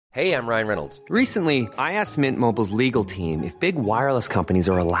Hey, I'm Ryan Reynolds. Recently, I asked Mint Mobile's legal team if big wireless companies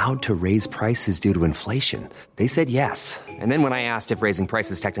are allowed to raise prices due to inflation. They said yes. And then when I asked if raising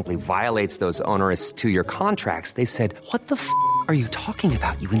prices technically violates those onerous two-year contracts, they said, "What the f*** are you talking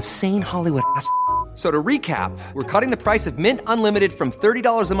about, you insane Hollywood ass?" So to recap, we're cutting the price of Mint Unlimited from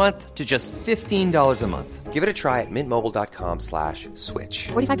 $30 a month to just $15 a month. Give it a try at mintmobile.com/switch.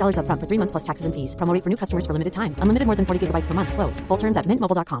 $45 up front for 3 months plus taxes and fees. Promo rate for new customers for limited time. Unlimited more than 40 gigabytes per month. Slows full terms at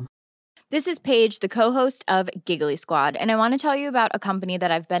mintmobile.com. This is Paige, the co-host of Giggly Squad, and I want to tell you about a company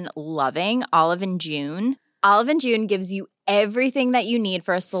that I've been loving, Olive & June. Olive & June gives you everything that you need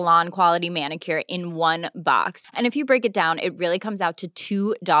for a salon-quality manicure in one box. And if you break it down, it really comes out to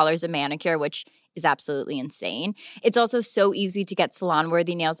 $2 a manicure, which is absolutely insane. It's also so easy to get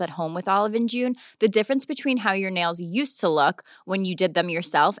salon-worthy nails at home with Olive & June. The difference between how your nails used to look when you did them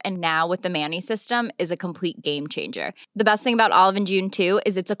yourself and now with the Mani system is a complete game changer. The best thing about Olive & June, too,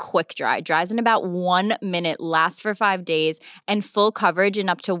 is it's a quick dry. Dries in about 1 minute, lasts for 5 days, and full coverage in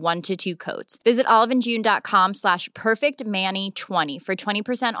up to 1 to 2 coats. Visit oliveandjune.com/perfectmani20 for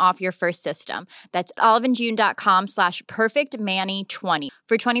 20% off your first system. That's oliveandjune.com/perfectmani20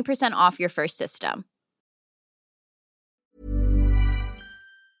 for 20% off your first system.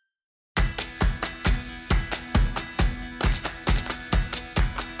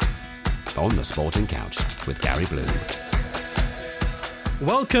 On the Sporting Couch with Gary Bloom.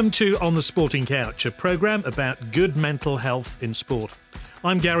 Welcome to On the Sporting Couch, a programme about good mental health in sport.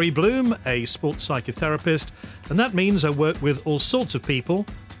 I'm Gary Bloom, a sports psychotherapist, and that means I work with all sorts of people,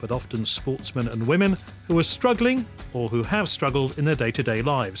 but often sportsmen and women, who are struggling or who have struggled in their day-to-day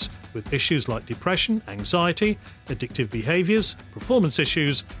lives with issues like depression, anxiety, addictive behaviours, performance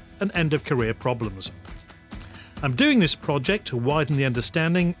issues, and end-of-career problems. I'm doing this project to widen the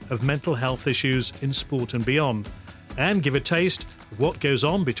understanding of mental health issues in sport and beyond, and give a taste of what goes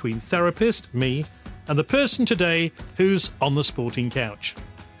on between therapist, me, and the person today who's on the Sporting Couch.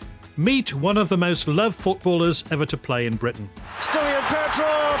 Meet one of the most loved footballers ever to play in Britain. Stiliyan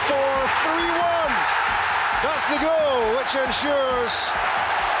Petrov for 3-1. That's the goal which ensures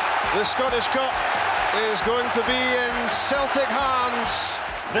the Scottish Cup is going to be in Celtic hands.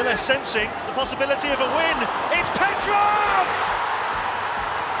 Villa sensing the possibility of a win. It's Petrov!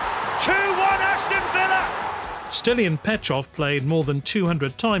 2-1 Aston Villa! Stiliyan Petrov played more than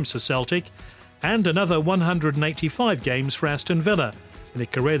 200 times for Celtic and another 185 games for Aston Villa in a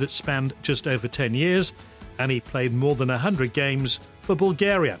career that spanned just over 10 years, and he played more than 100 games for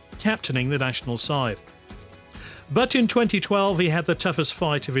Bulgaria, captaining the national side. But in 2012 he had the toughest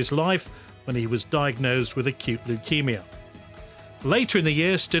fight of his life when he was diagnosed with acute leukemia. Later in the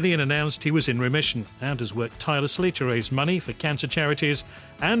year, Stiliyan announced he was in remission and has worked tirelessly to raise money for cancer charities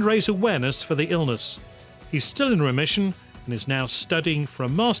and raise awareness for the illness. He's still in remission and is now studying for a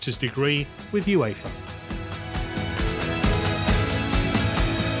master's degree with UEFA.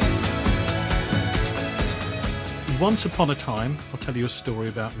 Once upon a time, I'll tell you a story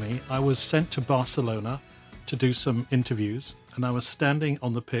about me. I was sent to Barcelona to do some interviews, and I was standing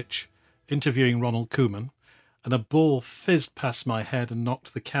on the pitch interviewing Ronald Koeman, and a ball fizzed past my head and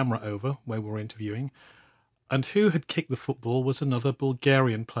knocked the camera over where we were interviewing. And who had kicked the football was another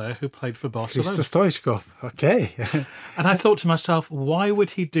Bulgarian player who played for Barcelona. Hristo Stoichkov, okay. And I thought to myself, why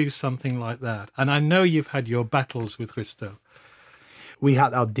would he do something like that? And I know you've had your battles with Hristo. We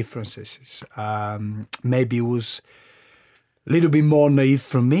had our differences. Maybe it was a little bit more naive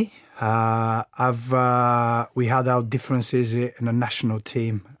from me. We had our differences in the national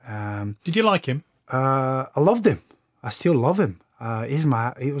team. Did you like him? I loved him. I still love him.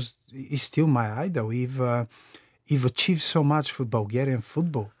 He's still my idol. He've achieved so much for Bulgarian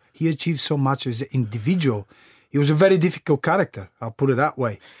football. He achieved so much as an individual. He was a very difficult character, I'll put it that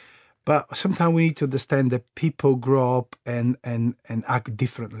way. But sometimes we need to understand that people grow up and act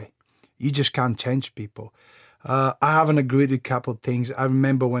differently. You just can't change people. I haven't agreed with a couple of things. I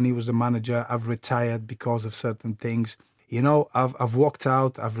remember when he was the manager, I've retired because of certain things. You know, I've walked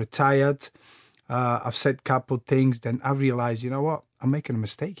out, I've retired, I've said a couple of things, then I realised, you know what, I'm making a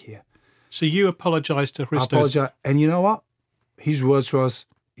mistake here. So you apologised to Hristo? I apologised. And you know what? His words was,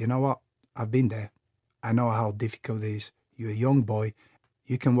 you know what, I've been there. I know how difficult it is. You're a young boy.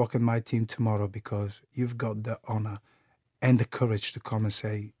 You can walk in my team tomorrow because you've got the honour and the courage to come and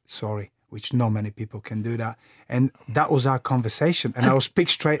say sorry, which not many people can do that. And that was our conversation. And I was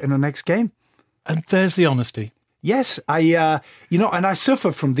picked straight in the next game. And there's the honesty. Yes, and I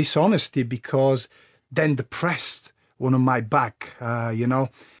suffer from dishonesty because then the press were on my back,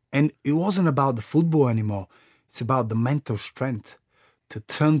 And it wasn't about the football anymore. It's about the mental strength to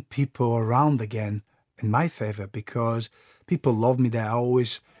turn people around again in my favour because people love me there. I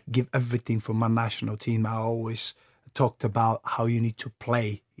always give everything for my national team. I always talked about how you need to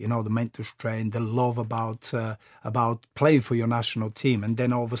play, you know, the mental strength, the love about playing for your national team. And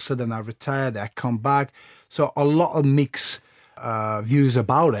then all of a sudden I retired, I come back. So a lot of mixed views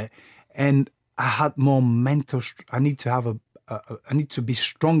about it. And I had more mental, I need to be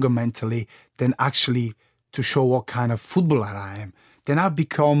stronger mentally than actually to show what kind of footballer I am. Then I've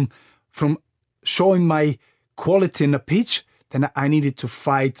become, from showing my quality in the pitch, then I needed to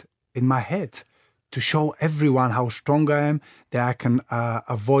fight in my head to show everyone how strong I am, that I can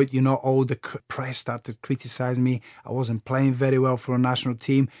avoid, you know, all the press started criticizing me. I wasn't playing very well for a national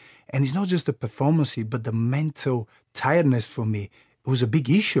team. And it's not just the performance, but the mental tiredness for me. It was a big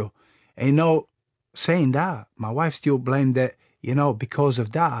issue. And, you know, saying that, my wife still blamed that, you know, because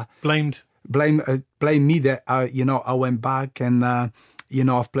of that. Blame me that, you know, I went back and, you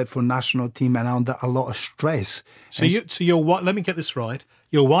know, I've played for a national team and under a lot of stress. So your wife, let me get this right.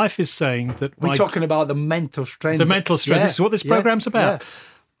 Your wife is saying that... We're talking about the mental strength. The mental strength. Yeah, this is what this programme's about. Yeah.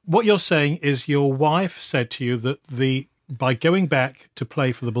 What you're saying is your wife said to you that by going back to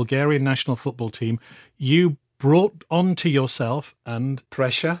play for the Bulgarian national football team, you brought onto yourself and...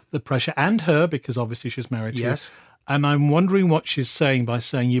 the pressure, and her, because obviously she's married to you. And I'm wondering what she's saying by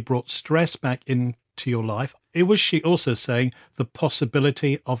saying you brought stress back into your life. Was she also saying the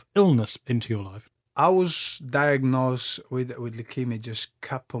possibility of illness into your life? I was diagnosed with leukemia just a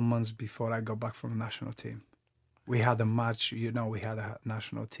couple months before I got back from the national team. We had a match, you know, we had a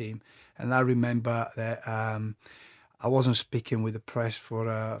national team. And I remember that I wasn't speaking with the press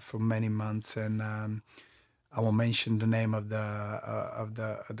for many months. And I won't mention the name of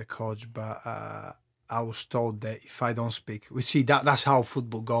the coach, but I was told that if I don't speak, we see that's how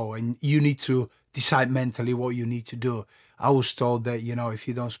football go, and you need to decide mentally what you need to do. I was told that, you know, if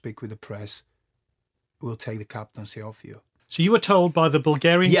you don't speak with the press, we'll take the captaincy off you. So you were told by the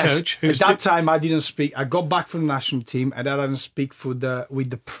Bulgarian coach, at that time I didn't speak. I got back from the national team and I didn't speak with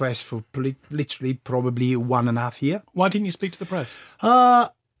the press for literally probably 1.5 years. Why didn't you speak to the press?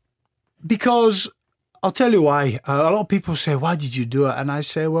 Because I'll tell you why. A lot of people say, why did you do it? And I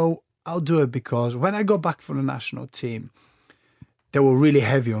say, well, I'll do it because when I got back from the national team, they were really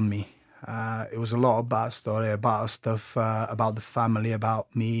heavy on me. It was a lot of bad story, about stuff, about the family,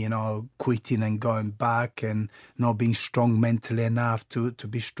 about me, you know, quitting and going back and not being strong mentally enough to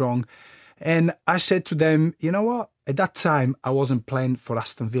be strong. And I said to them, you know what? At that time, I wasn't playing for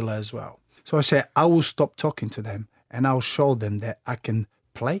Aston Villa as well. So I said, I will stop talking to them and I'll show them that I can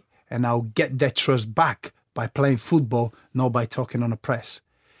play and I'll get their trust back by playing football, not by talking on the press.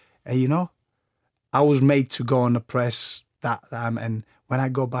 And, you know, I was made to go on the press that time. And when I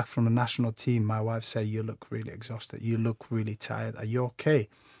go back from the national team, my wife said, you look really exhausted. You look really tired. Are you okay?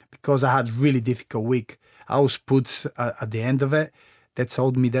 Because I had a really difficult week. I was put at the end of it. They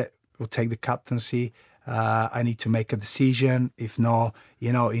told me that we'll take the captaincy. I need to make a decision. If not,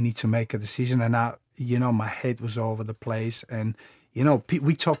 you know, you need to make a decision. And I, you know, my head was all over the place. And, you know,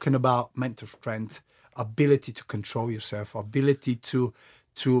 we're talking about mental strength, ability to control yourself, ability to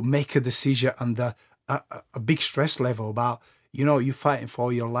make a decision under a big stress level about, you know, you're fighting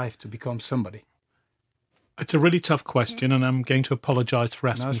for your life to become somebody. It's a really tough question, and I'm going to apologise for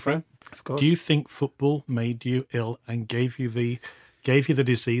asking for it. Of course. Do you think football made you ill and gave you the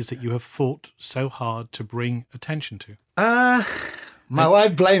disease that you have fought so hard to bring attention to? My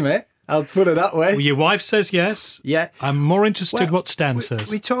wife blame it. I'll put it that way. Well, your wife says yes. Yeah. I'm more interested what Stan says.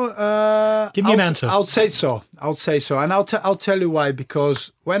 Give me an answer. I'll say so. And I'll tell you why.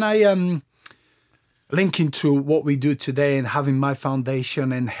 Because when I link into what we do today and having my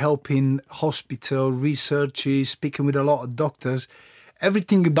foundation and helping hospital researchers, speaking with a lot of doctors,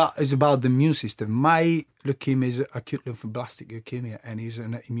 everything is about the immune system. My leukemia is acute lymphoblastic leukemia and is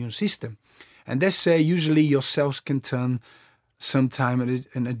an immune system. And they say usually your cells can turn sometime,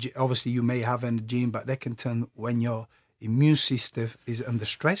 obviously you may have a gene, but they can turn when your immune system is under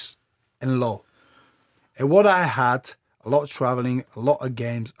stress and low. And what I had, a lot of traveling, a lot of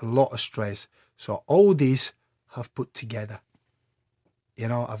games, a lot of stress. So all these have put together. You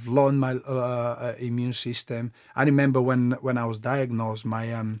know, I've lowered my immune system. I remember when I was diagnosed,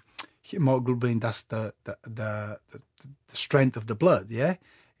 my hemoglobin, that's the strength of the blood, yeah?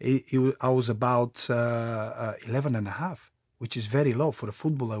 I was about 11.5, which is very low for a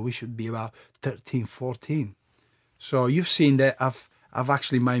footballer. We should be about 13, 14. So you've seen that I've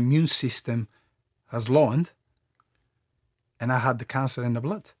actually, my immune system has lowered and I had the cancer in the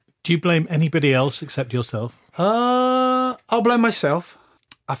blood. Do you blame anybody else except yourself? I'll blame myself.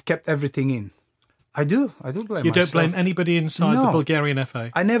 I've kept everything in. I do blame You myself. don't blame anybody inside the Bulgarian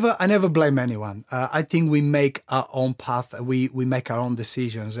FA? I never blame anyone. I think we make our own path. We make our own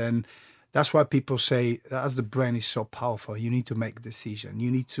decisions, and that's why people say, as the brain is so powerful, you need to make a decision.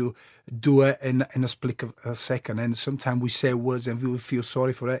 You need to do it in a split of a second. And sometimes we say words and we feel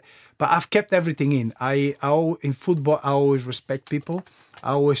sorry for it. But I've kept everything in. In football, I always respect people.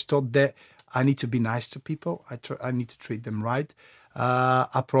 I always thought that I need to be nice to people. I need to treat them right.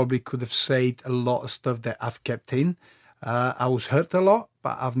 I probably could have said a lot of stuff that I've kept in. I was hurt a lot,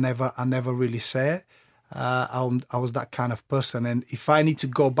 but I never really say it. I was that kind of person, and if I need to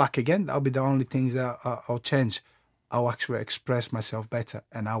go back again, that'll be the only things that I'll change. I'll actually express myself better,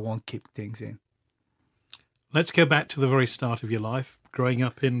 and I won't keep things in. Let's go back to the very start of your life, growing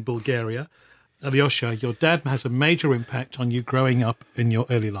up in Bulgaria. Alyosha, your dad has a major impact on you growing up in your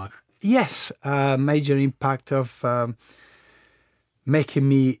early life. Yes, major impact of making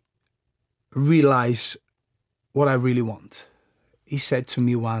me realize what I really want. He said to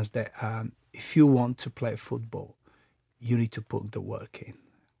me once that if you want to play football, you need to put the work in.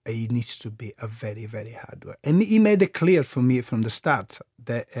 It needs to be a very, very hard work. And he made it clear for me from the start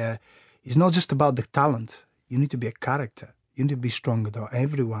that it's not just about the talent. You need to be a character. You need to be stronger than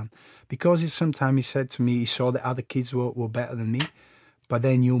everyone. Because sometimes he said to me, he saw that other kids were better than me, but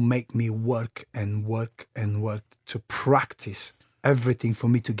then you make me work and work and work to practice everything for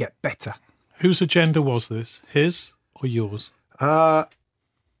me to get better. Whose agenda was this? His or yours?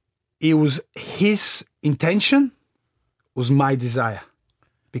 It was his intention, was my desire,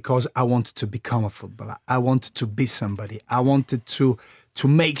 because I wanted to become a footballer. I wanted to be somebody. I wanted to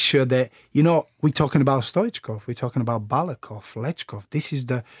make sure that, we're talking about Stoichkov, we're talking about Balakov,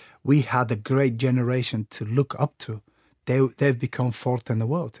 Lechkov. We had a great generation to look up to. They've become fourth in the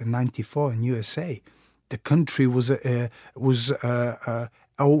world in '94 in USA. The country was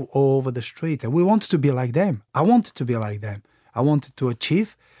all over the street, and we wanted to be like them. I wanted to be like them. I wanted to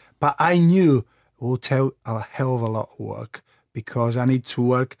achieve. But I knew it would take a hell of a lot of work, because I need to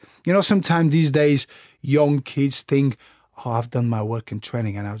work. Sometimes these days, young kids think, I've done my work in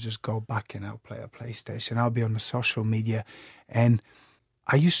training and I'll just go back and I'll play a PlayStation. I'll be on the social media. And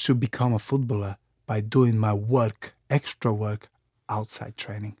I used to become a footballer by doing my work, extra work, outside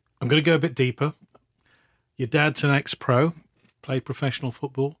training. I'm going to go a bit deeper. Your dad's an ex-pro, played professional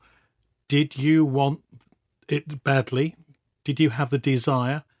football. Did you want it badly? Did you have the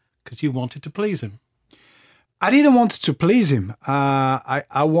desire? Because you wanted to please him. I didn't want to please him.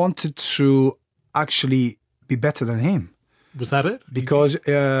 I wanted to actually be better than him. Was that it? Because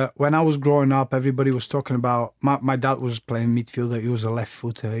when I was growing up, everybody was talking about... My dad was playing midfielder. He was a left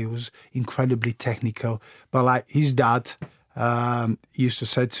footer. He was incredibly technical. But like his dad used to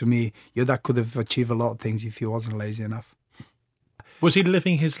say to me, your dad could have achieved a lot of things if he wasn't lazy enough. Was he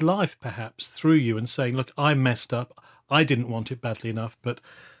living his life perhaps through you and saying, look, I messed up. I didn't want it badly enough, but...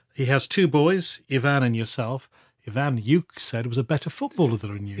 He has two boys, Ivan and yourself. Ivan, you said, was a better footballer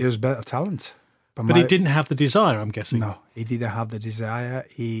than you. He was better talent. But he didn't have the desire, I'm guessing. No, he didn't have the desire.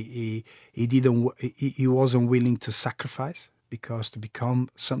 He wasn't willing to sacrifice, because to become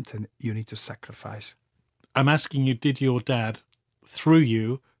something, you need to sacrifice. I'm asking you, did your dad, through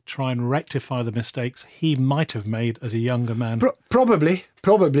you, try and rectify the mistakes he might have made as a younger man? Probably,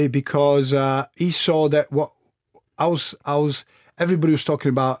 because he saw that what I was. Everybody was talking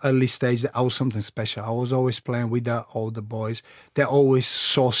about early stage that I was something special. I was always playing with the older boys. They always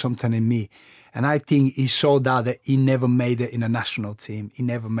saw something in me. And I think he saw that he never made it in a national team. He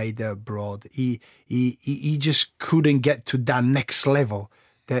never made it abroad. He just couldn't get to that next level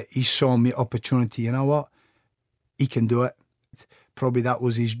that he saw me opportunity. You know what? He can do it. Probably that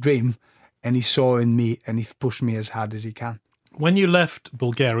was his dream. And he saw in me and he pushed me as hard as he can. When you left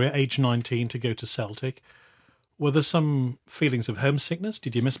Bulgaria, age 19, to go to Celtic, were there some feelings of homesickness?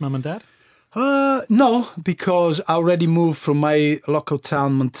 Did you miss mum and dad? No, because I already moved from my local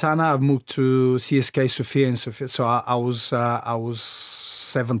town, Montana. I've moved to CSK Sofia. So I was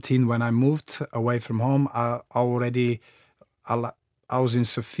 17 when I moved away from home. I was in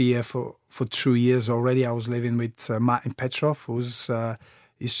Sofia for 2 years already. I was living with Martin Petrov, who's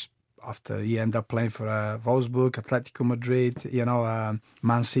after he ended up playing for Wolfsburg, Atletico Madrid,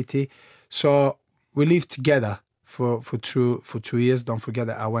 Man City. So we lived together for 2 years. Don't forget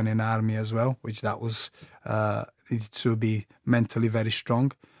that I went in the army as well, which that was needed to be mentally very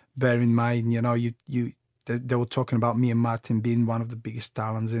strong. Bear in mind, they were talking about me and Martin being one of the biggest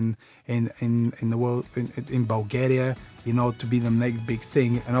talents in the world, in Bulgaria, to be the next big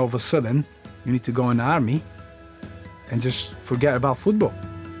thing. And all of a sudden, you need to go in the army and just forget about football.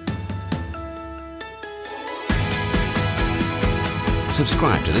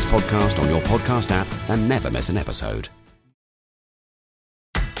 Subscribe to this podcast on your podcast app and never miss an episode.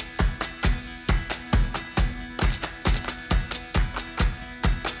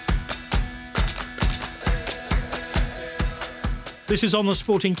 This is On the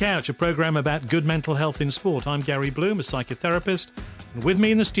Sporting Couch, a programme about good mental health in sport. I'm Gary Bloom, a psychotherapist, and with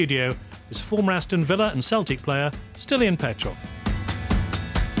me in the studio is former Aston Villa and Celtic player Stiliyan Petrov.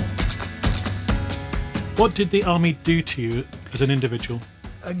 What did the army do to you as an individual?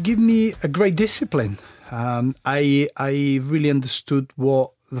 Give me a great discipline. I really understood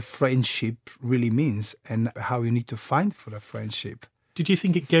what the friendship really means and how you need to find for a friendship. Did you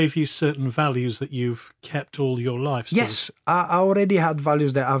think it gave you certain values that you've kept all your life? Still? Yes, I already had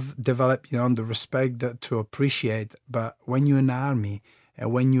values that I've developed, the respect to appreciate. But when you're in the army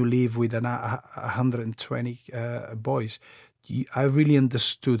and when you live with 120 boys, I really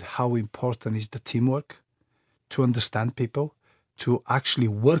understood how important is the teamwork, to understand people, to actually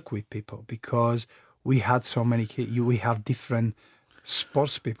work with people, because we had so many kids. We have different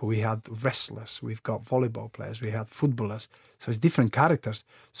sports people. We had wrestlers, we've got volleyball players, we had footballers. So it's different characters.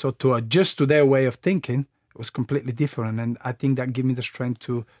 So to adjust to their way of thinking, it was completely different. And I think that gave me the strength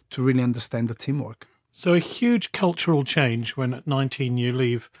to really understand the teamwork. So a huge cultural change when at 19 you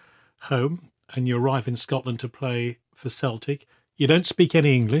leave home and you arrive in Scotland to play for Celtic. You don't speak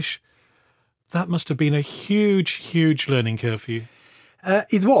any English. That must have been a huge, huge learning curve for you.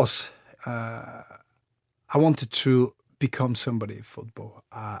 It was. I wanted to become somebody in football.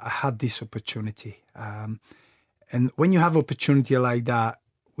 I had this opportunity. And when you have opportunity like that,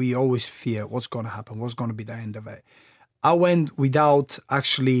 we always fear what's going to happen, what's going to be the end of it. I went without a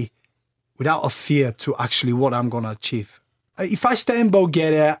fear to actually what I'm going to achieve. If I stay in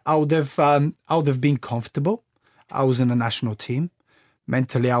Bulgaria, I would have been comfortable. I was in a national team.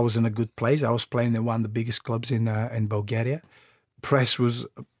 Mentally, I was in a good place. I was playing in one of the biggest clubs in Bulgaria. Press was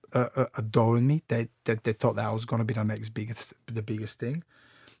adoring me. They thought that I was going to be the biggest thing.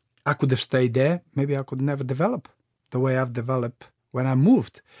 I could have stayed there. Maybe I could never develop the way I've developed when I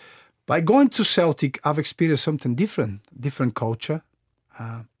moved. By going to Celtic, I've experienced something different culture,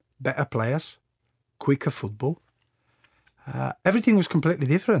 better players, quicker football. Everything was completely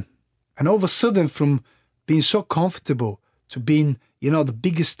different. And all of a sudden, from being so comfortable to being, the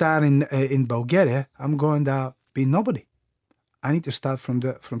biggest star in Bulgaria, I'm going to be nobody. I need to start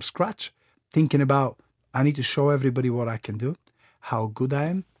from scratch, thinking about I need to show everybody what I can do, how good I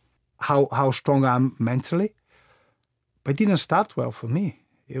am, how strong I am mentally. But it didn't start well for me.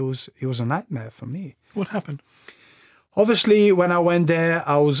 It was a nightmare for me. What happened? Obviously, when I went there,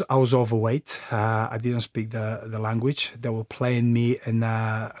 I was overweight. I didn't speak the language. They were playing me in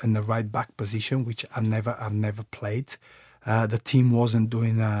the right back position, which I've never played. The team wasn't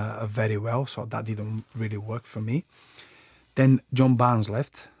doing very well, so that didn't really work for me. Then John Barnes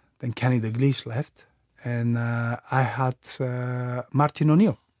left. Then Kenny Dalglish left, and I had Martin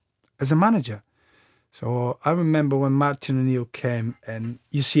O'Neill as a manager. So I remember when Martin O'Neill came, and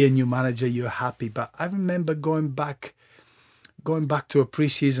you see a new manager, you're happy. But I remember going back to a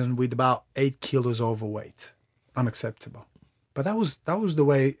pre-season with about 8 kilos overweight, unacceptable. But that was the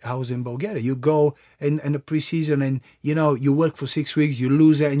way I was in Bulgaria. You go in a pre-season, and you work for 6 weeks, you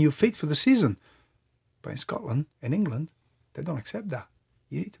lose it, and you're fit for the season. But in Scotland, in England, they don't accept that.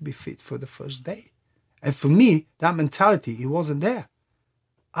 You need to be fit for the first day. And for me, that mentality, it wasn't there.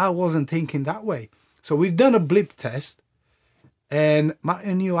 I wasn't thinking that way. So we've done a blip test, and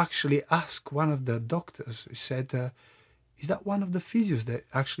Martin O'Neill actually asked one of the doctors, he said, is that one of the physios that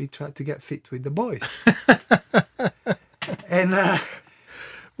actually tried to get fit with the boys? And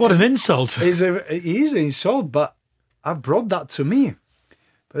what an insult. It is an insult, but I've brought that to me.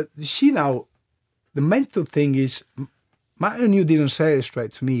 But you see now, the mental thing is, Martin O'Neill didn't say it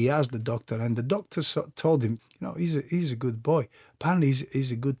straight to me. He asked the doctor, and the doctor told him, he's a good boy. Apparently,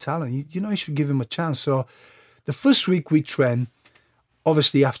 he's a good talent. You should give him a chance. So the first week we trained,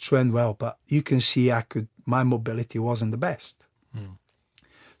 obviously I've trained well, but you can see my mobility wasn't the best.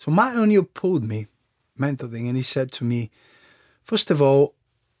 So Martin O'Neill pulled me, mental thing, and he said to me, first of all,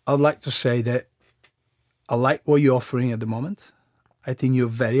 I'd like to say that I like what you're offering at the moment. I think you're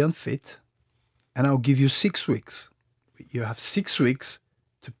very unfit, and I'll give you 6 weeks. You have 6 weeks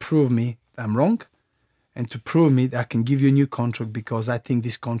to prove me that I'm wrong, and to prove me that I can give you a new contract, because I think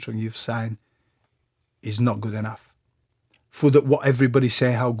this contract you've signed is not good enough for what everybody's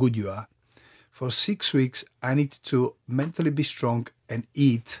saying how good you are. For 6 weeks, I need to mentally be strong and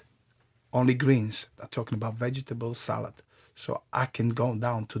eat only greens. I'm talking about vegetables, salad, so I can go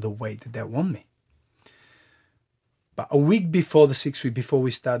down to the weight that they want me. But a week before the 6 weeks, before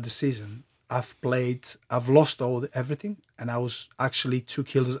we start the season, I've lost everything, and I was actually 2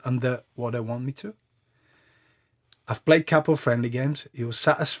 kilos under what I want me to. I've played a couple of friendly games. He was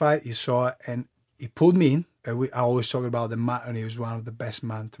satisfied, he saw it, and he pulled me in. I always talk about the man, and he was one of the best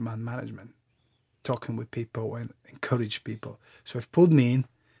man-to-man management, talking with people and encourage people. So he pulled me in.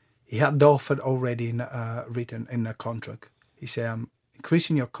 He had the offer already written in a contract. He said, I'm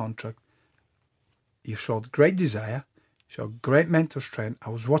increasing your contract. You showed great desire, showed great mental strength.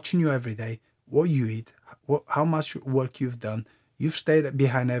 I was watching you every day, what you eat, how much work you've done. You've stayed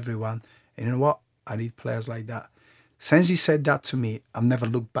behind everyone. And you know what? I need players like that. Since he said that to me, I've never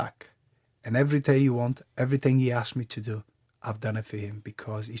looked back. And every day you want, everything he asked me to do, I've done it for him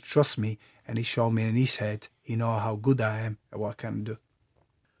because he trusts me and he showed me in his head, he knows how good I am and what I can do.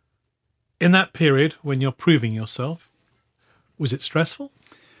 In that period, when you're proving yourself, was it stressful?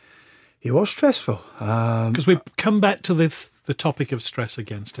 It was stressful. Because we come back to the topic of stress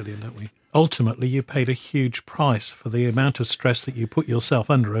again, Stiliyan, don't we? Ultimately, you paid a huge price for the amount of stress that you put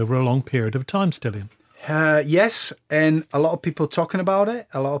yourself under over a long period of time, Stiliyan. Yes, and a lot of people talking about it.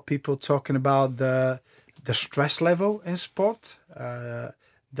 A lot of people talking about the stress level in sport,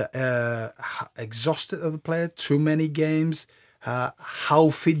 the exhausted of the player, too many games, how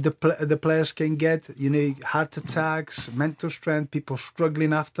fit the players can get. You know, heart attacks, mental strength, people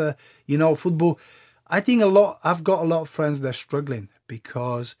struggling after football. I think I've got a lot of friends that are struggling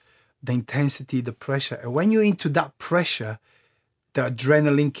because the intensity, the pressure, and when you're into that pressure, the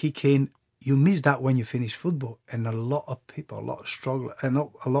adrenaline kick in. You miss that when you finish football, and a lot of people, a lot of struggle, and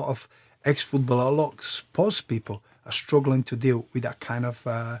a lot of ex-footballers, a lot of sports people are struggling to deal with that kind of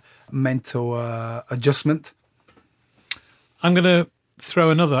mental adjustment. I'm going to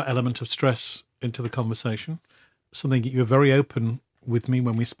throw another element of stress into the conversation, something that you were very open with me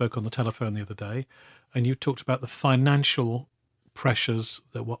when we spoke on the telephone the other day, and you talked about the financial pressures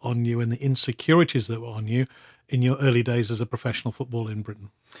that were on you and the insecurities that were on you in your early days as a professional footballer in Britain.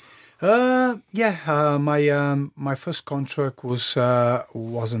 My first contract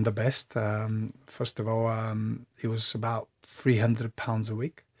wasn't the best. First of all, it was about £300 a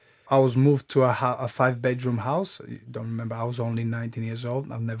week. I was moved to a 5-bedroom house. I don't remember, I was only 19 years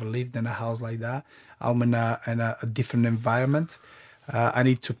old. I've never lived in a house like that. I'm in a different environment. I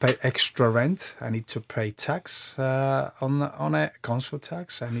need to pay extra rent. I need to pay tax on it, council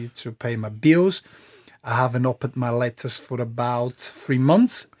tax. I need to pay my bills. I haven't opened my letters for about 3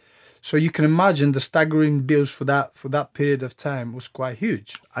 months. So you can imagine the staggering bills for that period of time was quite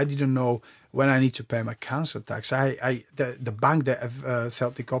huge. I didn't know when I need to pay my council tax. The bank that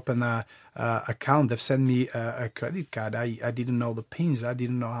Celtic opened a account, they've sent me a credit card. I didn't know the pins. I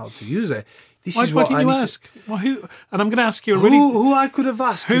didn't know how to use it. Why didn't you ask? Well, who? And I'm going to ask you who I could have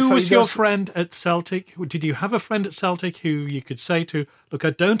asked. Who was your friend at Celtic? Did you have a friend at Celtic who you could say to, look,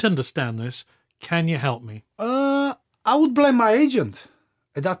 I don't understand this. Can you help me? I would blame my agent.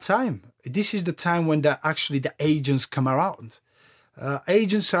 At that time, this is the time when the agents come around.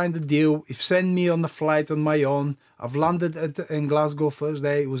 Agents signed the deal. If sent me on the flight on my own. I've landed in Glasgow first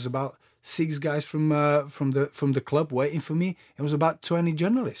day. It was about 6 guys from the club waiting for me. It was about 20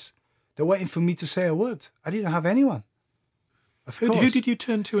 journalists. They're waiting for me to say a word. I didn't have anyone. Who did you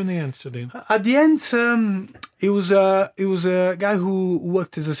turn to in the end, Stiliyan? At the end, it was a guy who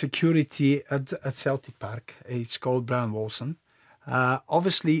worked as a security at Celtic Park. It's called Brian Wilson.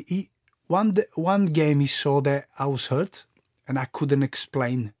 Obviously, one game he saw that I was hurt and I couldn't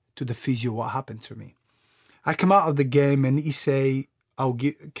explain to the physio what happened to me. I come out of the game and he say,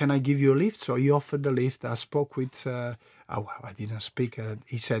 can I give you a lift? So he offered the lift. I spoke with, I didn't speak.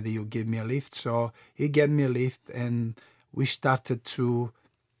 He said he'll give me a lift. So he gave me a lift and we started to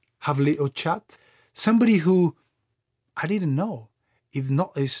have a little chat. Somebody who I didn't know, if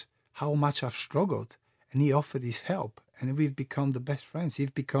noticed how much I've struggled, and he offered his help. And we've become the best friends.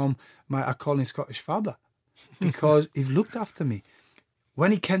 He's become I call him Scottish father because he looked after me.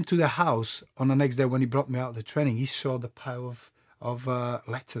 When he came to the house on the next day, when he brought me out of the training, he saw the pile of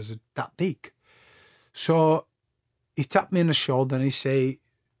letters that big. So he tapped me on the shoulder and he say,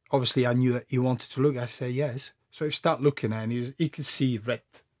 obviously I knew that he wanted to look. I say, yes. So he started looking at it and he could see red.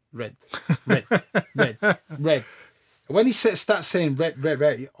 When he starts saying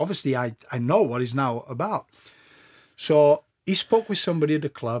red, obviously I know what he's now about. So he spoke with somebody at the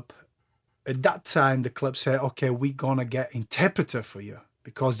club. At that time, the club said, okay, we're going to get interpreter for you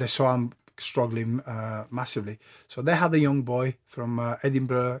because they saw I'm struggling massively. So they had a young boy from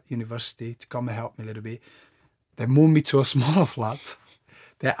Edinburgh University to come and help me a little bit. They moved me to a smaller flat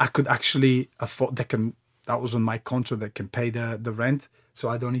that I could actually afford. That was on my contract. They can pay the rent, so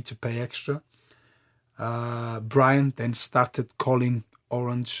I don't need to pay extra. Brian then started calling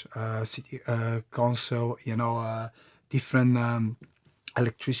Orange, City Council, different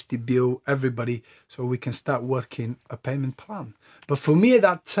electricity bill, everybody, so we can start working a payment plan. But for me at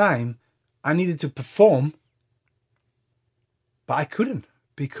that time, I needed to perform, but I couldn't,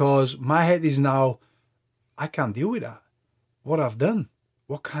 because my head is now, I can't deal with that. What I've done,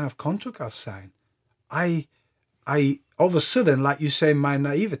 what kind of contract I've signed. I all of a sudden, like you say, my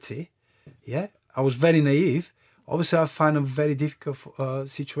naivety, I was very naive. Obviously, I find a very difficult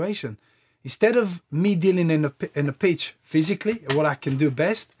situation. Instead of me dealing in a pitch physically, what I can do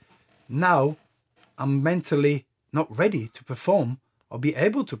best, now I'm mentally not ready to perform or be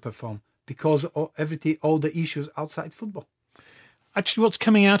able to perform because of everything, all the issues outside football. Actually, what's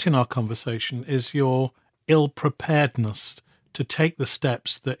coming out in our conversation is your ill-preparedness to take the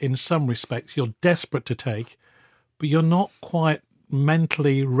steps that in some respects you're desperate to take, but you're not quite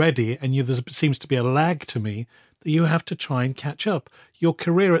mentally ready, and there seems to be a lag to me that you have to try and catch up. Your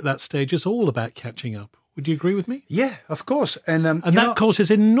career at that stage is all about catching up. Would you agree with me? Yeah, of course. And that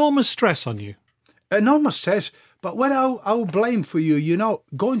causes enormous stress on you. Enormous stress. But what I'll blame for you,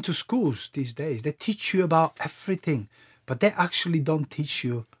 going to schools these days, they teach you about everything, but they actually don't teach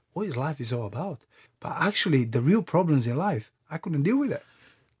you what life is all about. But actually, the real problems in life, I couldn't deal with it.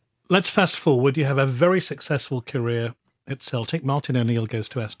 Let's fast forward. You have a very successful career at Celtic. Martin O'Neill goes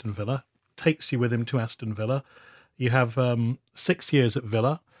to Aston Villa, takes you with him to Aston Villa. You have 6 years at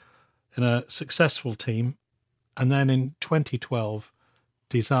Villa in a successful team. And then in 2012,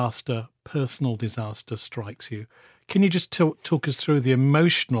 personal disaster strikes you. Can you just talk us through the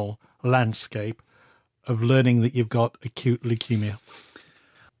emotional landscape of learning that you've got acute leukemia?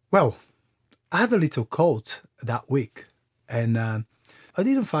 Well, I had a little cold that week, and I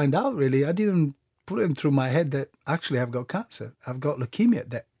didn't find out really. I didn't put it through my head that actually I've got cancer. I've got leukemia,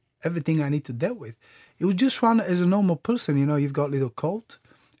 that everything I need to deal with. It was just one as a normal person, you've got a little cold,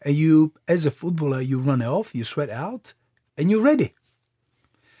 and you, as a footballer, you run it off, you sweat out, and you're ready.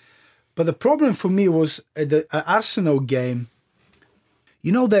 But the problem for me was at the Arsenal game,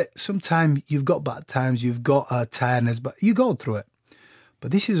 that sometimes you've got bad times, you've got tiredness, but you go through it.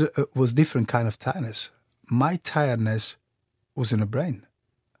 But this was different kind of tiredness. My tiredness was in the brain.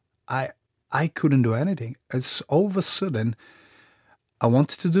 I couldn't do anything. It's all of a sudden, I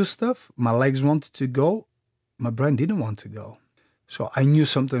wanted to do stuff. My legs wanted to go. My brain didn't want to go. So I knew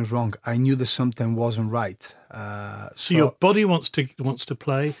something's wrong. I knew that something wasn't right. So your body wants to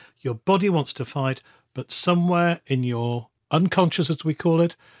play. Your body wants to fight. But somewhere in your unconscious, as we call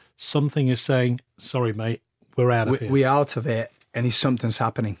it, something is saying, sorry, mate, we're out of here. We're out of it, and something's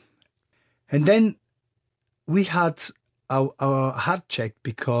happening. And then we had our heart checked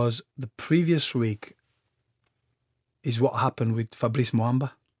because the previous week is what happened with Fabrice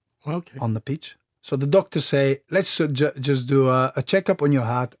Muamba on the pitch. So the doctors say, let's just do a checkup on your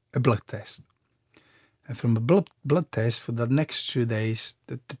heart, a blood test. And from a blood test for the next 2 days,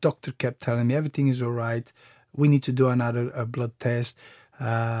 the doctor kept telling me everything is all right. We need to do another blood test.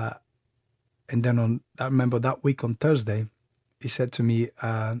 And then I remember that week on Thursday, he said to me,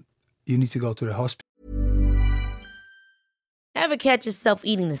 you need to go to the hospital. Ever catch yourself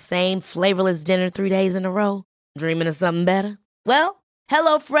eating the same flavorless dinner 3 days in a row? Dreaming of something better? Well,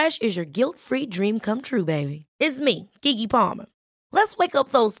 HelloFresh is your guilt-free dream come true, baby. It's me, Keke Palmer. Let's wake up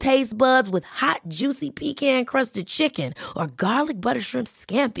those taste buds with hot, juicy pecan-crusted chicken or garlic butter shrimp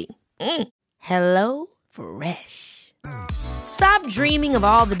scampi. Hello Fresh. Stop dreaming of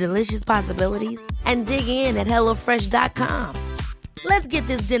all the delicious possibilities and dig in at HelloFresh.com. Let's get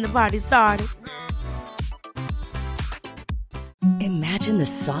this dinner party started. Imagine the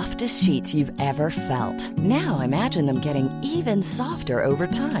softest sheets you've ever felt. Now imagine them getting even softer over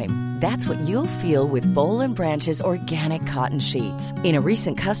time. That's what you'll feel with Boll & Branch's organic cotton sheets. In a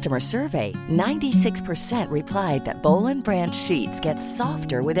recent customer survey, 96% replied that Boll & Branch sheets get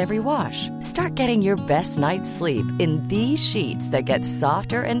softer with every wash. Start getting your best night's sleep in these sheets that get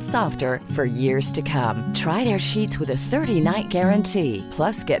softer and softer for years to come. Try their sheets with a 30-night guarantee.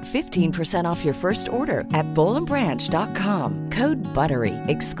 Plus, get 15% off your first order at bollandbranch.com. Code BUTTERY.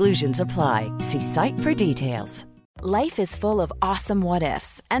 Exclusions apply. See site for details. Life is full of awesome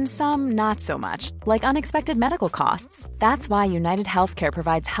what-ifs, and some not so much, like unexpected medical costs. That's why United Healthcare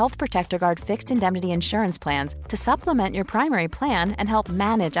provides Health Protector Guard fixed indemnity insurance plans to supplement your primary plan and help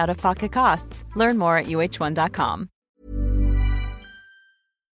manage out-of-pocket costs. Learn more at uh1.com.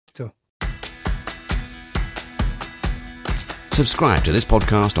 Subscribe to this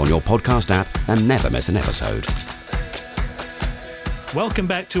podcast on your podcast app and never miss an episode. Welcome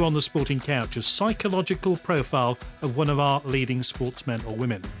back to On the Sporting Couch, a psychological profile of one of our leading sportsmen or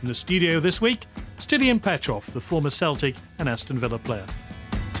women. In the studio this week, Stiliyan Petrov, the former Celtic and Aston Villa player.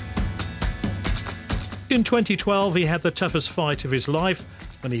 In 2012, he had the toughest fight of his life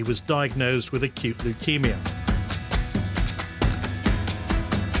when he was diagnosed with acute leukemia.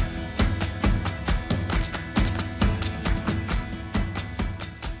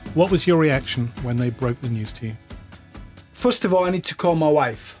 What was your reaction when they broke the news to you? First of all, I need to call my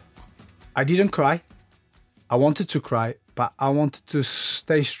wife. I didn't cry. I wanted to cry, but I wanted to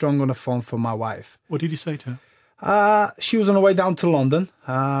stay strong on the phone for my wife. What did you say to her? She was on her way down to London.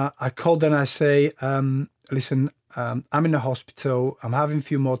 I called her and I say, listen, I'm in the hospital. I'm having a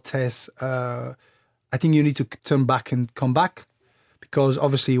few more tests. I think you need to turn back and come back. Because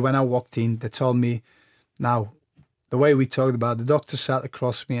obviously when I walked in, they told me, now, the way we talked about, the doctor sat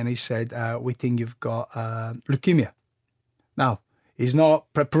across me and he said, we think you've got leukemia. Now, it's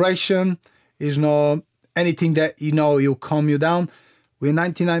not preparation. It's not anything that, will calm you down. We're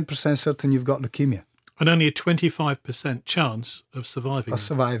 99% certain you've got leukemia. And only a 25% chance of surviving. Of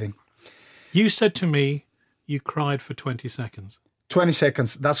surviving. You said to me you cried for 20 seconds. 20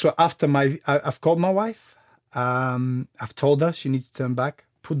 seconds. That's what after I've called my wife. I've told her she needs to turn back,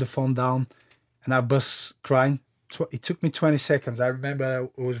 put the phone down, and I burst crying. It took me 20 seconds. I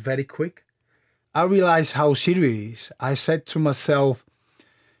remember it was very quick. I realized how serious it is. I said to myself,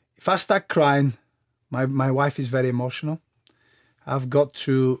 if I start crying, my wife is very emotional. I've got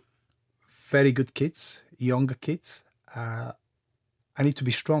two very good kids, younger kids. I need to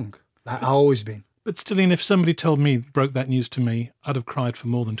be strong. I've always been. But still, if somebody told me, broke that news to me, I'd have cried for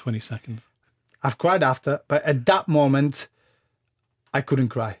more than 20 seconds. I've cried after, but at that moment, I couldn't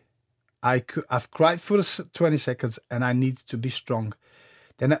cry. I've cried for 20 seconds and I needed to be strong.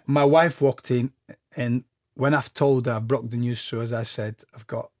 Then my wife walked in, and when I've told her, I broke the news to her, as I said, I've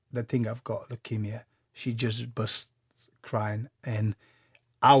got leukemia. She just burst crying, and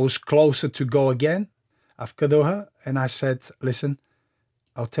I was closer to go again. I've cuddled her and I said, listen,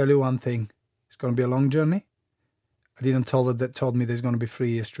 I'll tell you one thing. It's going to be a long journey. I didn't tell her that told me there's going to be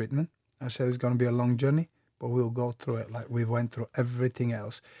 3 years treatment. I said it's going to be a long journey, but we'll go through it like we went through everything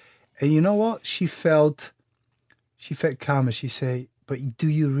else. And you know what? She felt calmer. She said, but do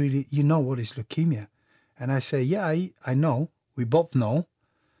you really, what is leukemia? And I say, yeah, I know. We both know.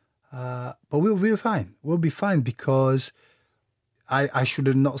 But we'll be fine. We'll be fine because I should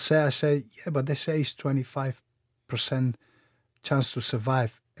have not said. I said, yeah, but they say it's 25% chance to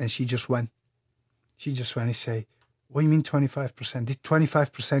survive. And she just went. She said, what do you mean 25%? This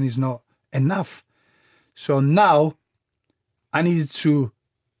 25% is not enough. So now I needed to,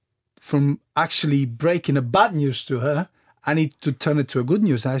 from actually breaking a bad news to her, I need to turn it to a good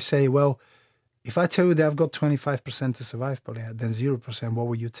news. I say, well, if I tell you that I've got 25% to survive, Paulina, then 0%, what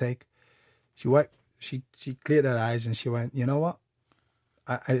will you take? She cleared her eyes and she went, you know what?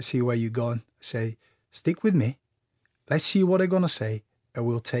 I see where you're going. I say, stick with me. Let's see what they're going to say, and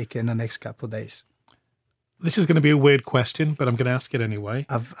we'll take it in the next couple of days. This is going to be a weird question, but I'm going to ask it anyway.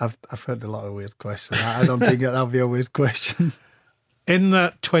 I've heard a lot of weird questions. I don't think that'll be a weird question. In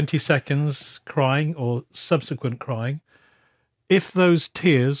that 20 seconds crying or subsequent crying, if those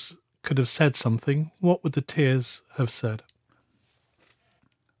tears could have said something, what would the tears have said?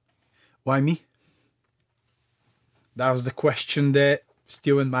 Why me? That was the question that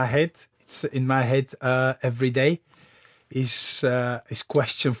still in my head. It's in my head every day. It's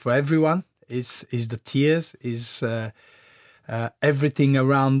question for everyone. Is the tears, is everything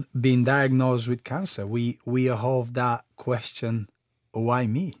around being diagnosed with cancer. We have that question, why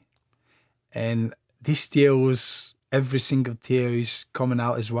me? And this tear was, every single tear is coming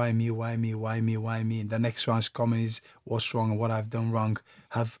out as why me, why me, why me, why me. And the next one's coming is what's wrong and what I've done wrong.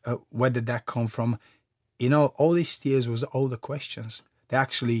 Where did that come from? All these tears was all the questions. I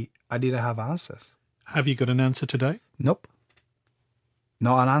didn't have answers. Have you got an answer today? Nope.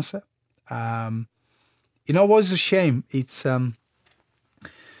 Not an answer. What's a shame? It's the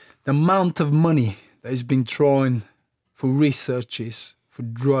amount of money that has been thrown for researches, for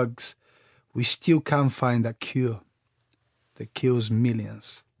drugs. We still can't find a cure that kills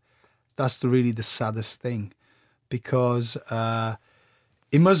millions. That's really the saddest thing, because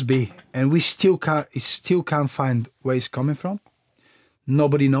it must be, and we still can't find where it's coming from.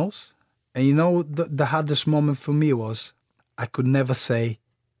 Nobody knows. And the hardest moment for me was I could never say,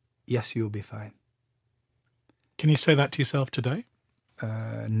 yes, you'll be fine. Can you say that to yourself today?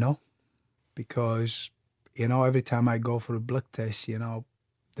 No, because, every time I go for a blood test,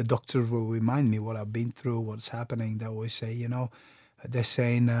 the doctors will remind me what I've been through, what's happening. They always say, they're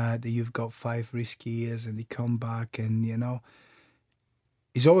saying that you've got 5 risky years and they come back and,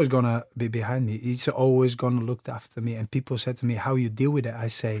 he's always going to be behind me. He's always going to look after me. And people said to me, how you deal with it? I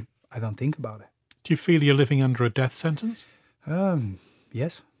say, I don't think about it. Do you feel you're living under a death sentence?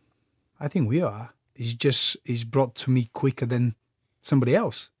 Yes. I think we are. is brought to me quicker than somebody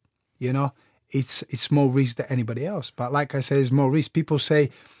else. You know, it's more risk than anybody else. But like I say, it's more risk. People say,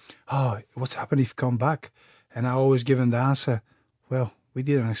 "Oh, what's happened if you come back?" And I always give them the answer, "Well, we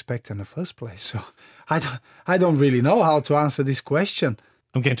didn't expect it in the first place." So I don't really know how to answer this question.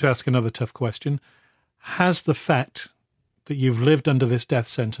 I'm going to ask another tough question. Has the fact that you've lived under this death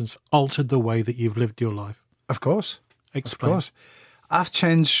sentence altered the way that you've lived your life? Of course. Explain. Of course. I've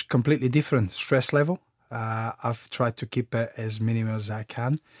changed completely different stress level. I've tried to keep it as minimal as I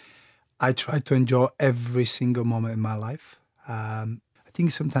can. I try to enjoy every single moment in my life. I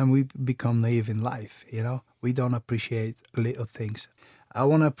think sometimes we become naive in life, you know. We don't appreciate little things. I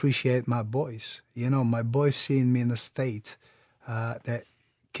want to appreciate my boys. You know, my boys seeing me in a state that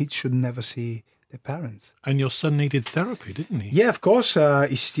kids should never see their parents. And your son needed therapy, didn't he? Yeah, of course.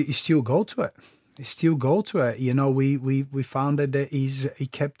 He still go to it. He still go to it. You know, we found that he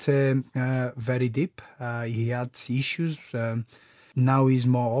kept very deep. He had issues. Now he's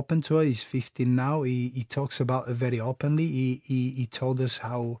more open to it. He's 15 now. He talks about it very openly. He told us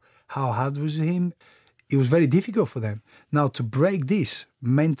how hard it was for him. It was very difficult for them. Now to break this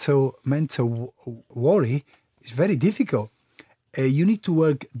mental worry is very difficult. You need to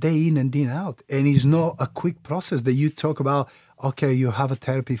work day in and day out. And it's not a quick process that you talk about, okay, you have a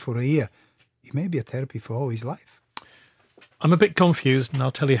therapy for a year. It may be a therapy for all his life. I'm a bit confused, and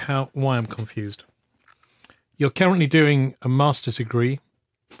I'll tell you why I'm confused. You're currently doing a master's degree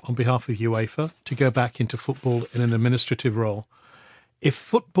on behalf of UEFA to go back into football in an administrative role. If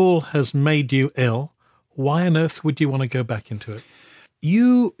football has made you ill, why on earth would you want to go back into it?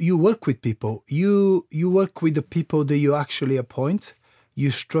 You work with people. You work with the people that you actually appoint. You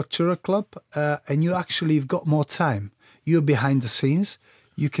structure a club, and you actually have got more time. You're behind the scenes.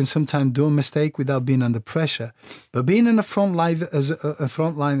 You can sometimes do a mistake without being under pressure. But being in the front line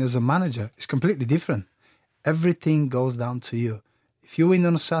as a manager is completely different. Everything goes down to you. If you win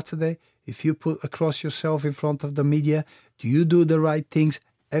on a Saturday, if you put across yourself in front of the media, do you do the right things?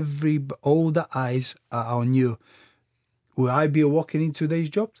 All the eyes are on you. Will I be walking into today's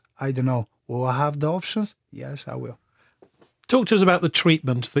job? I don't know. Will I have the options? Yes, I will. Talk to us about the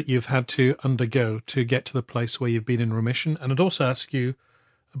treatment that you've had to undergo to get to the place where you've been in remission. And I'd also ask you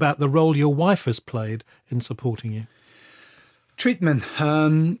about the role your wife has played in supporting you. Treatment.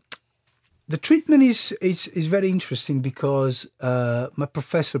 The treatment is very interesting because my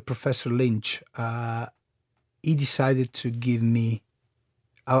Professor Lynch, he decided to give me,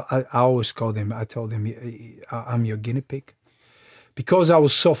 I always called him, I told him, I'm your guinea pig. Because I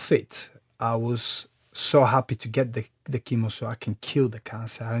was so fit, I was so happy to get the chemo so I can kill the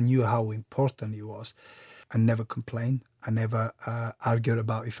cancer. I knew how important it was. I never complained. I never argued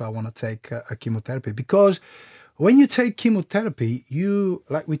about if I want to take a chemotherapy. Because when you take chemotherapy, you,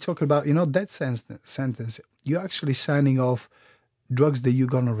 like we talked about, death sentence, you're actually signing off drugs that you're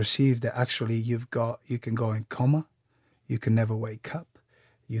going to receive that actually you can go in coma, you can never wake up,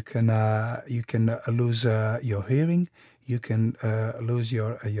 you can lose your hearing, you can lose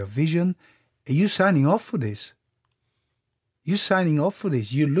your vision. You're signing off for this. You're signing off for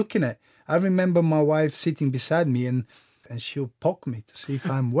this. You're looking at. I remember my wife sitting beside me and she'll poke me to see if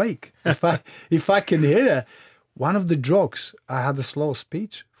I'm awake, if I can hear her. One of the drugs, I had a slow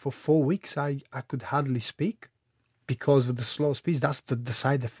speech. For 4 weeks, I could hardly speak because of the slow speech. That's the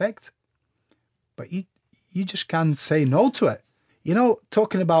side effect. But you just can't say no to it.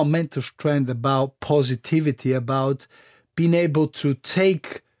 Talking about mental strength, about positivity, about being able to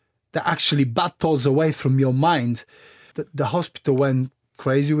take the actually bad thoughts away from your mind. The hospital went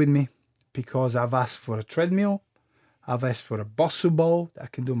crazy with me because I've asked for a treadmill. I've asked for a Bosu ball that I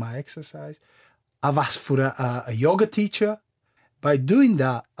can do my exercise. I've asked for a yoga teacher. By doing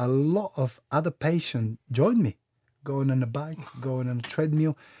that, a lot of other patients joined me, going on a bike, going on a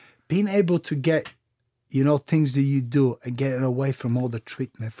treadmill, being able to get, things that you do and getting away from all the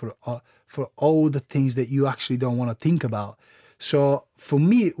treatment for all the things that you actually don't want to think about. So for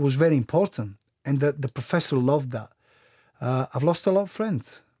me, it was very important. And the professor loved that. I've lost a lot of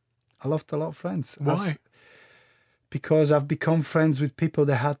friends. Why? Because I've become friends with people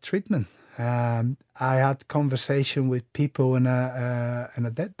that had treatment. I had conversation with people in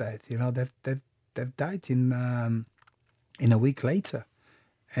a deathbed. They've died in a week later,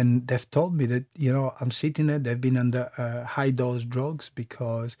 and they've told me that I'm sitting there. They've been under high dose drugs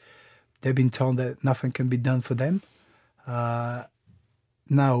because they've been told that nothing can be done for them.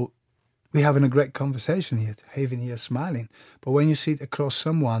 Now we're having a great conversation here, having here smiling. But when you sit across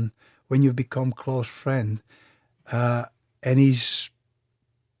someone, when you've become close friend, and he's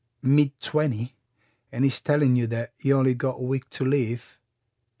mid-20, and he's telling you that you only got a week to live,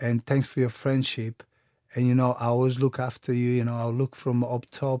 and thanks for your friendship, And, you know, I always look after you, you know, I'll look from up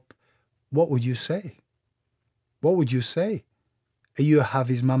top. What would you say? What would you say? You have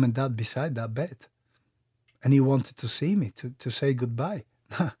his mum and dad beside that bed. And he wanted to see me, to say goodbye.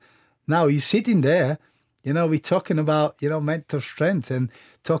 Now he's sitting there, you know, we're talking about, you know, mental strength and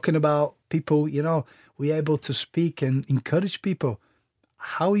talking about people, you know, we're able to speak and encourage people.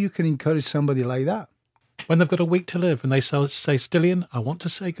 How you can encourage somebody like that? When they've got a week to live and they say, Stiliyan, I want to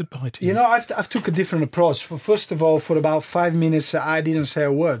say goodbye to you. You know, I've took a different approach. First of all, for about 5 minutes, I didn't say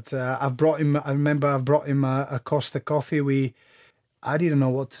a word. I remember I brought him a Costa coffee. I didn't know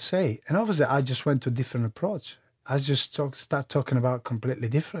what to say. And obviously, I just went to a different approach. I just start talking about completely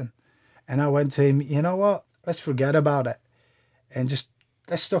different. And I went to him, you know what? Let's forget about it. And just,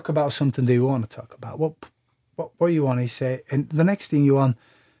 let's talk about something that you want to talk about. What do you want? He said, and the next thing you want,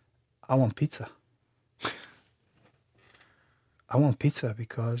 I want pizza. I want pizza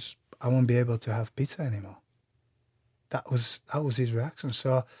because I won't be able to have pizza anymore. That was his reaction.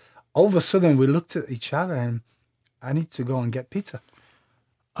 So all of a sudden we looked at each other and I need to go and get pizza.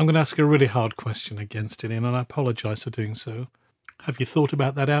 I'm going to ask a really hard question again, Stiliyan, and I apologise for doing so. Have you thought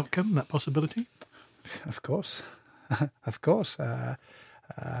about that outcome, that possibility? Of course. Of course.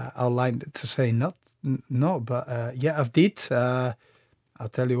 I'd like to say no, but yeah, I've did. I'll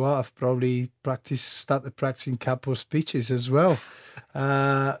tell you what, I've probably started practicing a couple of speeches as well.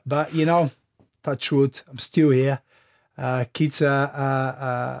 But, you know, touch wood, I'm still here. Kids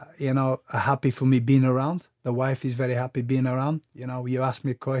are happy for me being around. The wife is very happy being around. You know, you asked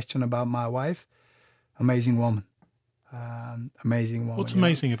me a question about my wife. Amazing woman. Amazing woman. What's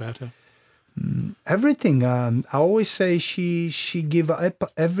amazing about her? Everything. I always say she gave up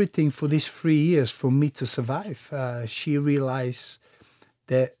everything for these 3 years for me to survive. She realized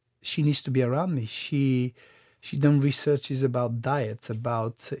that she needs to be around me. She done researches about diet,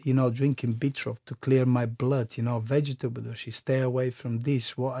 about, you know, drinking beetroot to clear my blood, you know, vegetable. She stay away from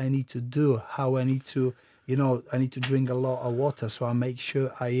this, what I need to do, how I need to, you know, I need to drink a lot of water. So I make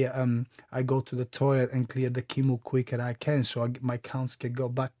sure I go to the toilet and clear the chemo quicker I can, so my counts can go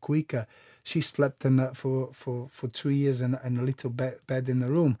back quicker. She slept for 2 years in a little bed in the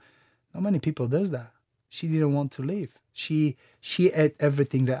room. Not many people does that. She didn't want to leave. She ate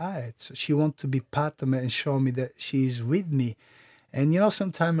everything that I ate. So she wanted to be part of it and show me that she's with me. And, you know,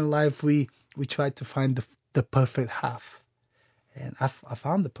 sometime in life we try to find the perfect half. And I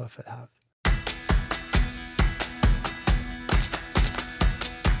found the perfect half.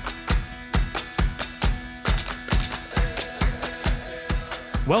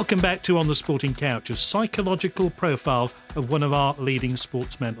 Welcome back to On the Sporting Couch, a psychological profile of one of our leading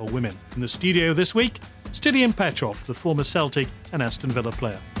sportsmen or women. In the studio this week, Stiliyan Petrov, the former Celtic and Aston Villa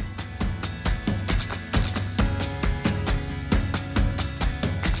player.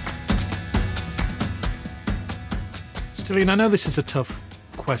 Stiliyan, I know this is a tough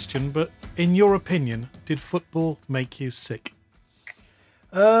question, but in your opinion, did football make you sick?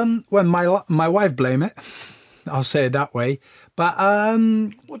 Well, my wife blame it. I'll say it that way. But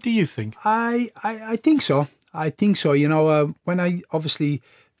what do you think? I think so. I think so. You know, when I obviously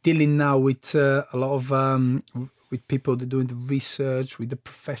dealing now with a lot of with people that are doing the research, with the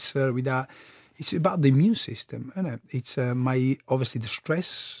professor, with that, it's about the immune system, isn't it? It's obviously the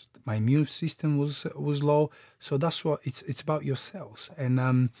stress. My immune system was low, so that's what it's about your cells.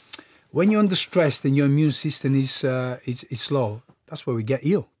 And when you're under stress, then your immune system is low. That's where we get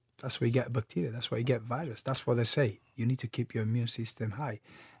ill. That's where you get bacteria. That's where you get virus. That's what they say. You need to keep your immune system high.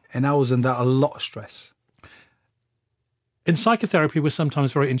 And I was under a lot of stress. In psychotherapy, we're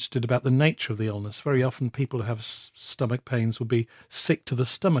sometimes very interested about the nature of the illness. Very often people who have stomach pains will be sick to the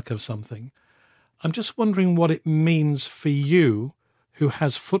stomach of something. I'm just wondering what it means for you, who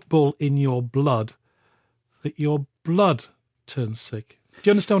has football in your blood, that your blood turns sick. Do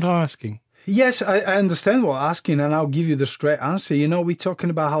you understand what I'm asking? Yes, I understand what you're asking, and I'll give you the straight answer. You know, we're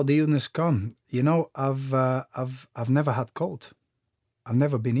talking about how the illness come. You know, I've never had cold. I've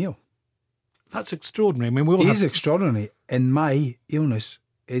never been ill. That's extraordinary. I mean, it is extraordinary, and my illness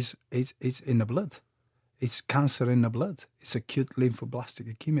is in the blood. It's cancer in the blood. It's acute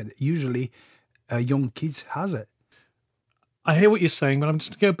lymphoblastic leukemia. Usually, young kids has it. I hear what you're saying, but I'm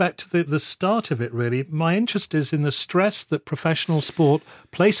just going to go back to the start of it, really. My interest is in the stress that professional sport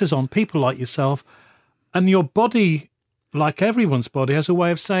places on people like yourself, and your body, like everyone's body, has a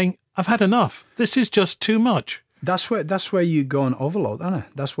way of saying, I've had enough. This is just too much. That's where you go on overload, isn't it?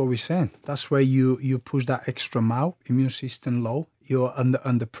 That's what we're saying. That's where you push that extra mile, immune system low, you're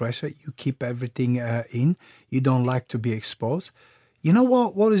under pressure, you keep everything in, you don't like to be exposed. You know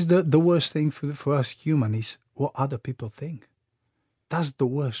what is the worst thing for us humans is what other people think. That's the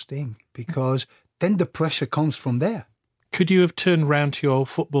worst thing, because then the pressure comes from there. Could you have turned round to your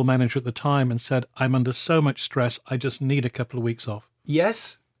football manager at the time and said, I'm under so much stress, I just need a couple of weeks off?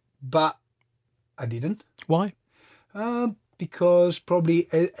 Yes, but I didn't. Why? Because probably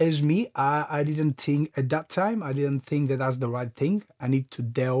as me, I didn't think at that time, I didn't think that that's the right thing.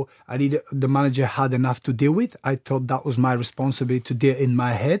 The manager had enough to deal with. I thought that was my responsibility to deal in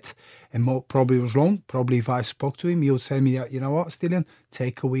my head, and probably was wrong. Probably if I spoke to him, he would say to me, you know what, Stiliyan,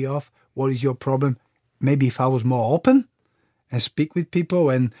 take a week off. What is your problem? Maybe if I was more open and speak with people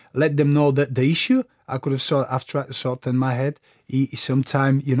and let them know that the issue, I've tried to sort in my head.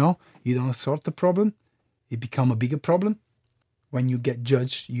 Sometimes, you don't sort the problem, it become a bigger problem. When you get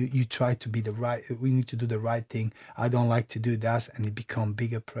judged, you try to be we need to do the right thing. I don't like to do that, and it become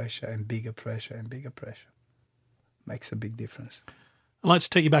bigger pressure and bigger pressure and bigger pressure. Makes a big difference. I'd like to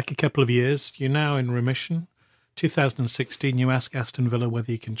take you back a couple of years. You're now in remission. 2016, you ask Aston Villa whether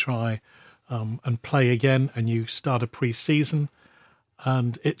you can try and play again, and you start a pre-season,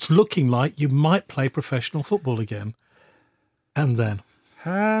 and it's looking like you might play professional football again. And then?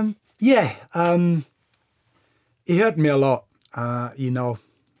 It hurt me a lot.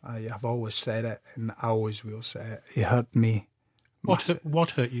 I've always said it, and I always will say it. It hurt me. What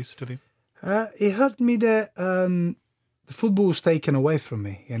hurt you, Stiliyan? It hurt me that the football was taken away from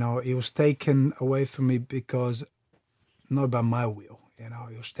me. It was taken away from me because, not by my will.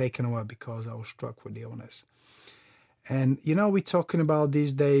 It was taken away because I was struck with illness. And, we're talking about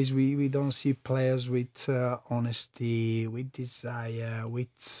these days, we don't see players with honesty, with desire,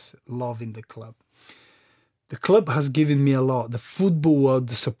 with love in the club. The club has given me a lot. The football world,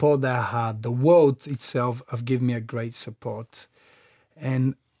 the support that I had, the world itself have given me a great support.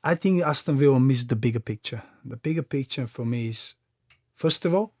 And I think Aston Villa missed the bigger picture. The bigger picture for me is, first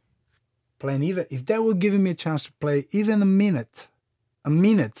of all, playing even. If they were giving me a chance to play even a minute,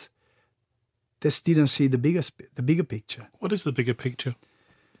 they didn't see the bigger picture. What is the bigger picture?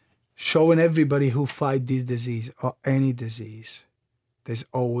 Showing everybody who fight this disease or any disease, there's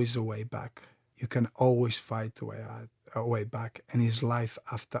always a way back. You can always fight a way back, and it's life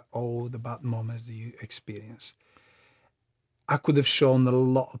after all the bad moments that you experience. I could have shown a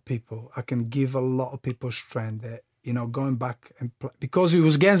lot of people. I can give a lot of people strength that, going back and play, because it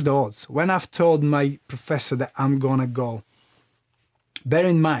was against the odds. When I've told my professor that I'm gonna go, bear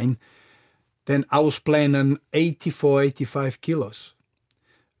in mind, then I was playing on 84, 85 kilos.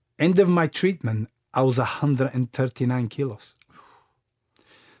 End of my treatment, I was 139 kilos.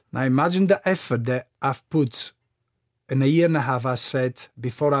 Now imagine the effort that I've put in a year and a half. I said,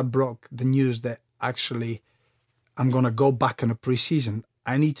 before I broke the news that actually I'm going to go back on a pre-season,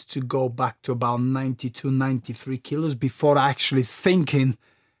 I needed to go back to about 92, 93 kilos before actually thinking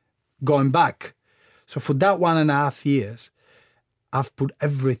going back. So for that 1.5 years, I've put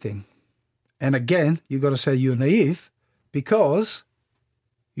everything. And again, you've got to say you're naive because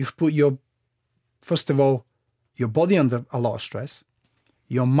you've put first of all, your body under a lot of stress.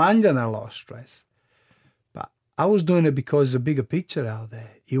 Your mind under a lot of stress. But I was doing it because there's a bigger picture out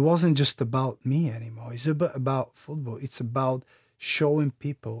there. It wasn't just about me anymore. It's about football. It's about showing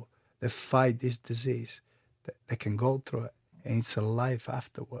people that fight this disease, that they can go through it, and it's a life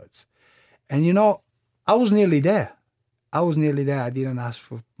afterwards. And I was nearly there. I didn't ask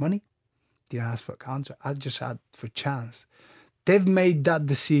for money, didn't ask for a contract. I just had for chance. They've made that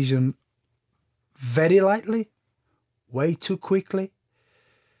decision very lightly, way too quickly,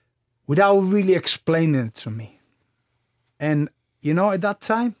 without really explaining it to me. And, at that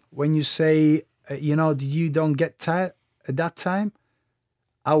time, when you say, you don't get tired, at that time,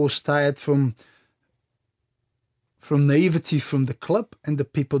 I was tired from naivety from the club and the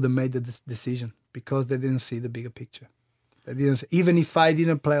people that made the decision, because they didn't see the bigger picture. They didn't see, even if I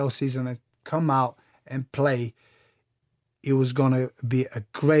didn't play all season and come out and play, it was going to be a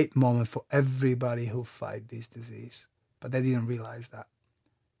great moment for everybody who fight this disease. But they didn't realize that.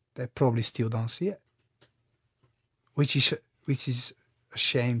 They probably still don't see it, which is a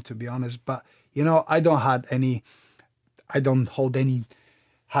shame, to be honest. But I don't hold any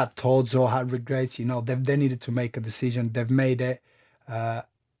hard thoughts or hard regrets. They needed to make a decision. They've made it. I'm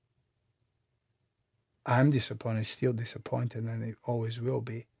disappointed, still disappointed, and it always will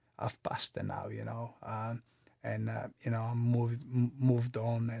be. I've passed it now, and I'm moved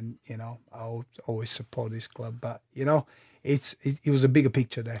on, and I'll always support this club. But it was a bigger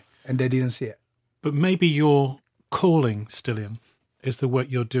picture there, and they didn't see it. But maybe your calling, Stiliyan, is the work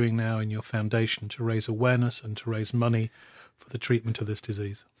you're doing now in your foundation to raise awareness and to raise money for the treatment of this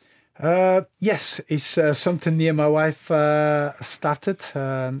disease. Yes, it's something me and my wife started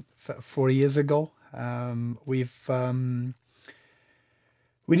 4 years ago. We've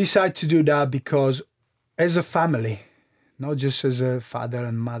We decided to do that because as a family, not just as a father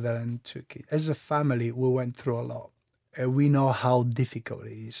and mother and 2 kids, as a family, we went through a lot. And we know how difficult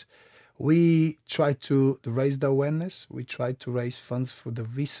it is. We try to raise the awareness. We try to raise funds for the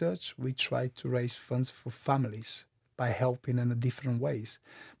research. We try to raise funds for families by helping in different ways.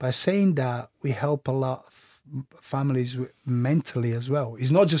 By saying that, we help a lot of families mentally as well.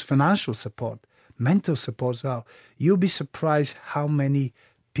 It's not just financial support, mental support as well. You'll be surprised how many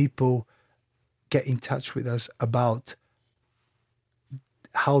people get in touch with us about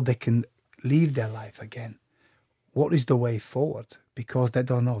how they can live their life again. What is the way forward? Because they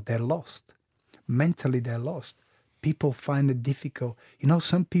don't know. They're lost. Mentally, they're lost. People find it difficult. You know,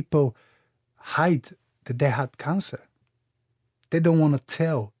 some people hide that they had cancer. They don't want to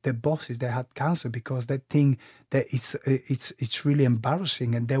tell their bosses they had cancer because they think that it's really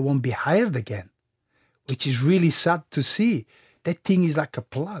embarrassing and they won't be hired again, which is really sad to see. That thing is like a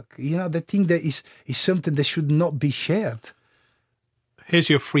plug. You know, they think that is something that should not be shared.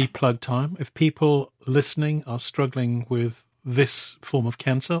 Here's your free plug time. If people listening are struggling with this form of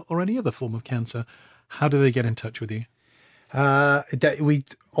cancer or any other form of cancer, how do they get in touch with you?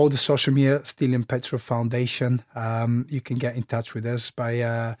 With all the social media, Stiliyan Petrov Foundation. You can get in touch with us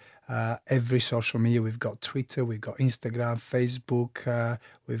by every social media. We've got Twitter, we've got Instagram, Facebook,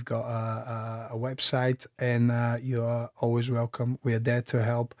 we've got a website, and you are always welcome. We are there to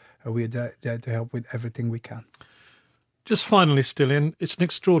help. We are there to help with everything we can. Just finally, Stiliyan, it's an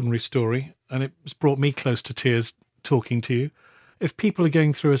extraordinary story, and it's brought me close to tears talking to you. If people are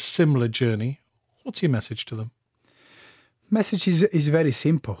going through a similar journey, what's your message to them? Message is very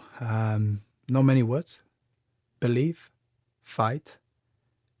simple. Not many words. Believe, fight,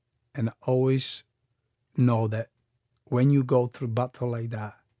 and always know that when you go through battle like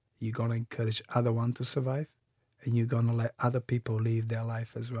that, you're going to encourage other one to survive, and you're going to let other people live their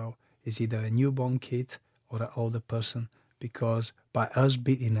life as well. It's either a newborn kid or an older person, because by us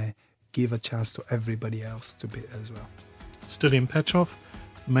beating it, give a chance to everybody else to beat as well. Stiliyan Petrov,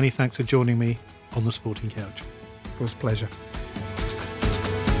 many thanks for joining me on The Sporting Couch. It was a pleasure.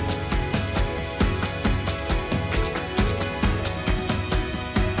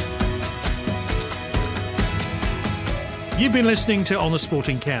 You've been listening to On the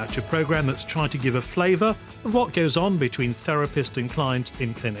Sporting Couch, a programme that's trying to give a flavour of what goes on between therapist and client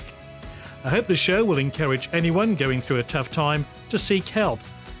in clinic. I hope the show will encourage anyone going through a tough time to seek help.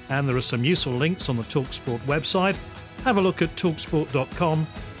 And there are some useful links on the TalkSport website. Have a look at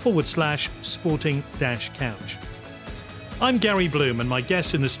talksport.com/sporting-couch. I'm Gary Bloom, and my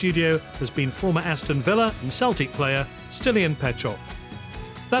guest in the studio has been former Aston Villa and Celtic player Stiliyan Petrov.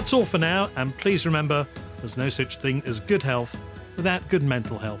 That's all for now, and please remember, there's no such thing as good health without good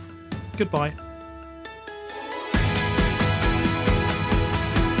mental health. Goodbye.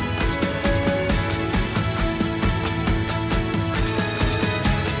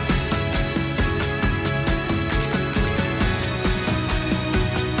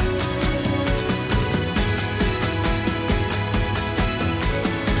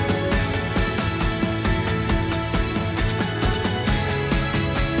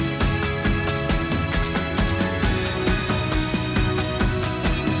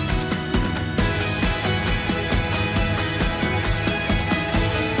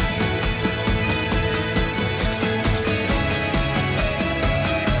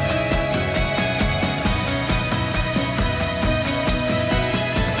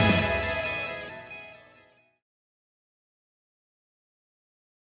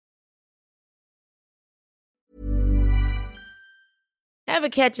 Ever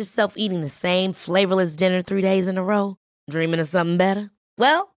catch yourself eating the same flavorless dinner 3 days in a row? Dreaming of something better?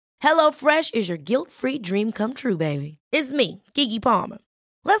 Well, HelloFresh is your guilt-free dream come true, baby. It's me, Keke Palmer.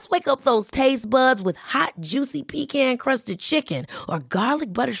 Let's wake up those taste buds with hot, juicy pecan-crusted chicken or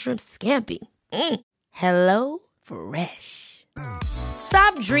garlic butter shrimp scampi. Hello Fresh.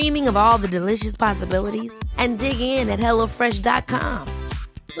 Stop dreaming of all the delicious possibilities and dig in at HelloFresh.com.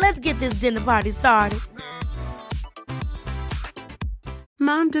 Let's get this dinner party started.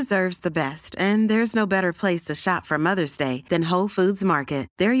 Mom deserves the best, and there's no better place to shop for Mother's Day than Whole Foods Market.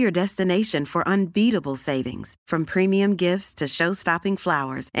 They're your destination for unbeatable savings, from premium gifts to show-stopping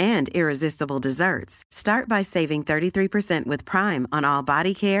flowers and irresistible desserts. Start by saving 33% with Prime on all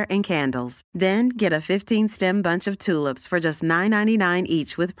body care and candles. Then get a 15-stem bunch of tulips for just $9.99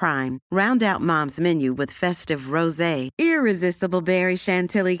 each with Prime. Round out Mom's menu with festive rosé, irresistible berry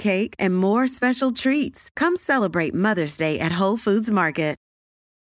chantilly cake, and more special treats. Come celebrate Mother's Day at Whole Foods Market.